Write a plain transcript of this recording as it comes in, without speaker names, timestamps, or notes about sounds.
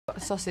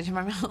sausage in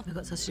my mouth. I've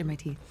got sausage in my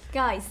teeth.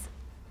 Guys,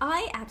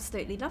 I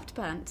absolutely loved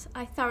Burnt.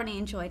 I thoroughly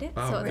enjoyed it,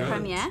 saw it at the good.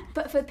 premiere.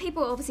 But for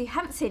people obviously who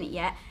haven't seen it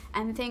yet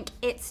and think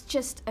it's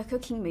just a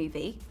cooking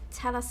movie,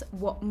 tell us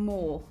what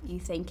more you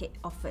think it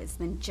offers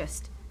than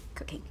just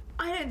cooking.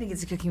 I don't think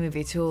it's a cooking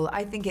movie at all.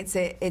 I think it's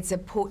a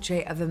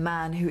portrait of a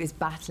man who is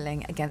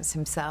battling against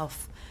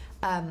himself.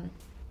 And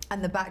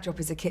the backdrop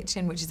is a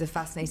kitchen, which is a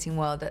fascinating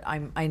world that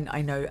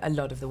I know a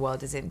lot of the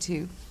world is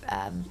into.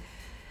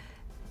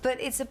 But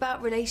it's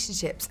about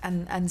relationships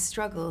and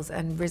struggles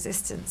and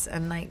resistance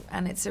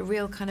and it's a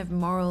real kind of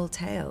moral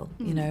tale.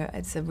 You know,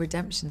 it's a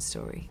redemption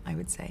story, I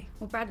would say.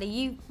 Well, Bradley,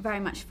 you very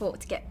much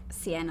fought to get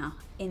Sienna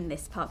in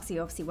this part, because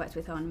you obviously worked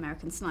with her on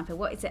American Sniper.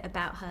 What is it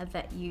about her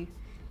that you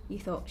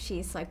thought she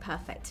is so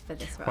perfect for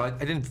this role? Well,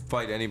 I didn't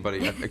fight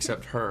anybody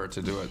except her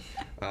to do it.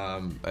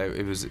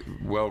 It was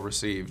well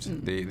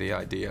received, the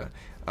idea.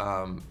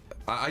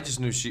 I just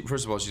knew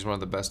first of all, she's one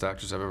of the best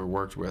actors I've ever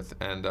worked with,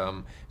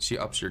 and she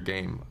ups your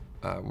game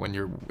when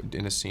you're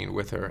in a scene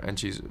with her, and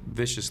she's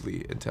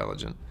viciously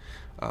intelligent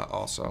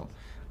also.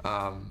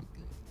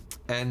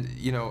 And,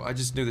 you know, I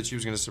just knew that she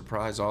was going to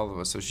surprise all of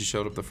us, so she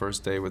showed up the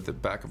first day with the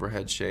back of her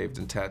head shaved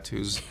and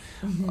tattoos,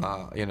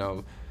 you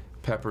know,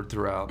 peppered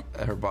throughout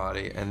her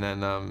body, and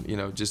then, you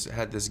know, just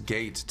had this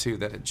gait, too,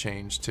 that had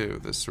changed, too,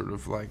 this sort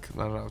of, like, I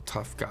don't know,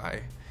 tough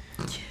guy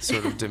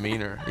sort of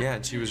demeanor. Yeah,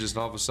 and she was just,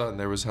 all of a sudden,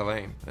 there was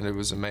Helene, and it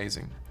was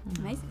amazing.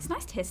 Amazing. It's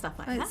nice to hear stuff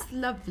like that. It's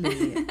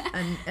lovely.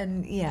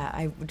 and yeah,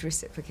 I would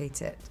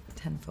reciprocate it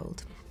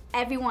tenfold.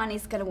 Everyone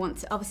is going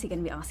to obviously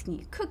going to be asking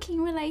you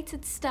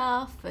cooking-related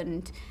stuff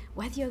and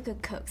whether you're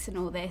good cooks and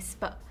all this,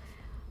 but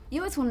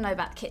you always want to know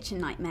about the kitchen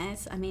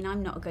nightmares. I mean,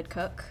 I'm not a good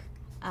cook.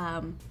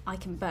 I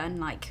can burn,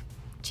 like,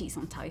 cheese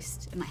on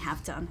toast, and I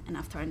have done, and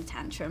I've thrown a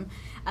tantrum.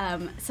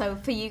 So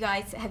for you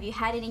guys, have you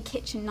had any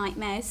kitchen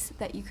nightmares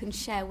that you can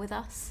share with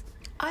us?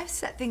 I've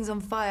set things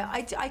on fire.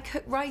 I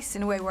cook rice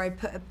in a way where I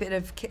put a bit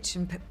of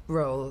kitchen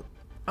roll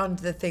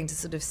under the thing to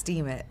sort of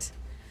steam it.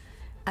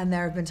 And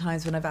there have been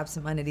times when I've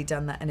absentmindedly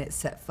done that and it's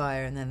set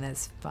fire, and then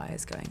there's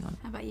fires going on.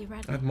 How about you,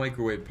 Bradley? I've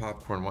microwaved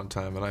popcorn one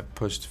time, and I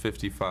pushed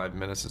 55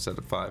 minutes instead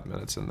of 5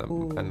 minutes, and the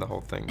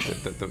whole thing,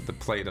 the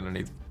plate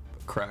underneath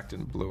cracked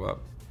and blew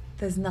up.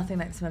 There's nothing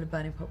like the smell of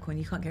burning popcorn.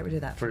 You can't get rid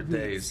of that For weeks.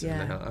 days.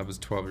 Yeah. I was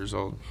 12 years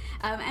old.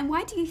 And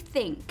why do you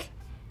think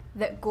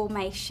that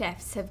gourmet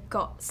chefs have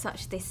got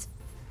such this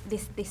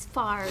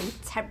fiery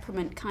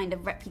temperament kind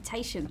of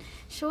reputation?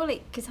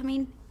 Surely, because I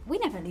mean, we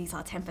never lose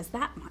our tempers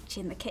that much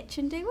in the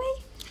kitchen, do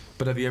we?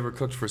 But have you ever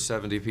cooked for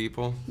 70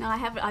 people? No, I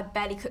haven't. I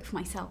barely cook for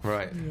myself.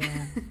 Right.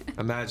 Yeah.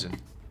 Imagine.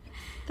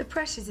 The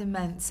pressure's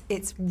immense.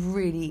 It's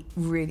really,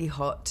 really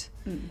hot.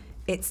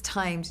 It's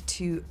timed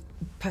to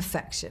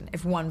perfection.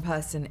 If one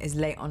person is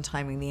late on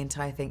timing, the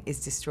entire thing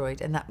is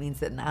destroyed, and that means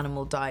that an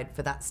animal died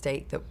for that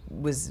steak that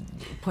was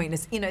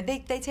pointless. You know, they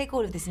take all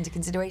of this into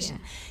consideration.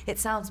 Yeah. It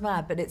sounds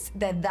mad, but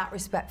they're that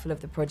respectful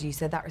of the produce,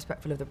 they're that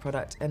respectful of the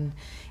product, and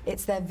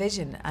it's their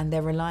vision, and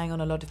they're relying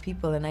on a lot of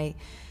people, and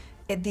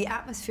the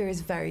atmosphere is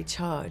very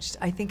charged.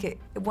 I think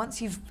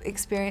once you've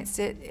experienced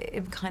it,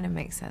 it kind of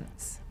makes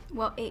sense.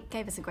 Well, it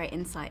gave us a great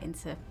insight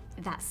into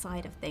that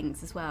side of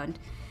things as well, and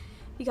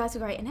you guys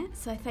were great in it,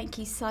 so thank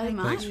you so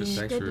much. Thanks for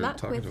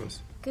talking to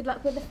us. Good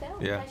luck with the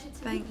film. Yeah. Pleasure to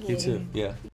Thank meet you. You too. Yeah.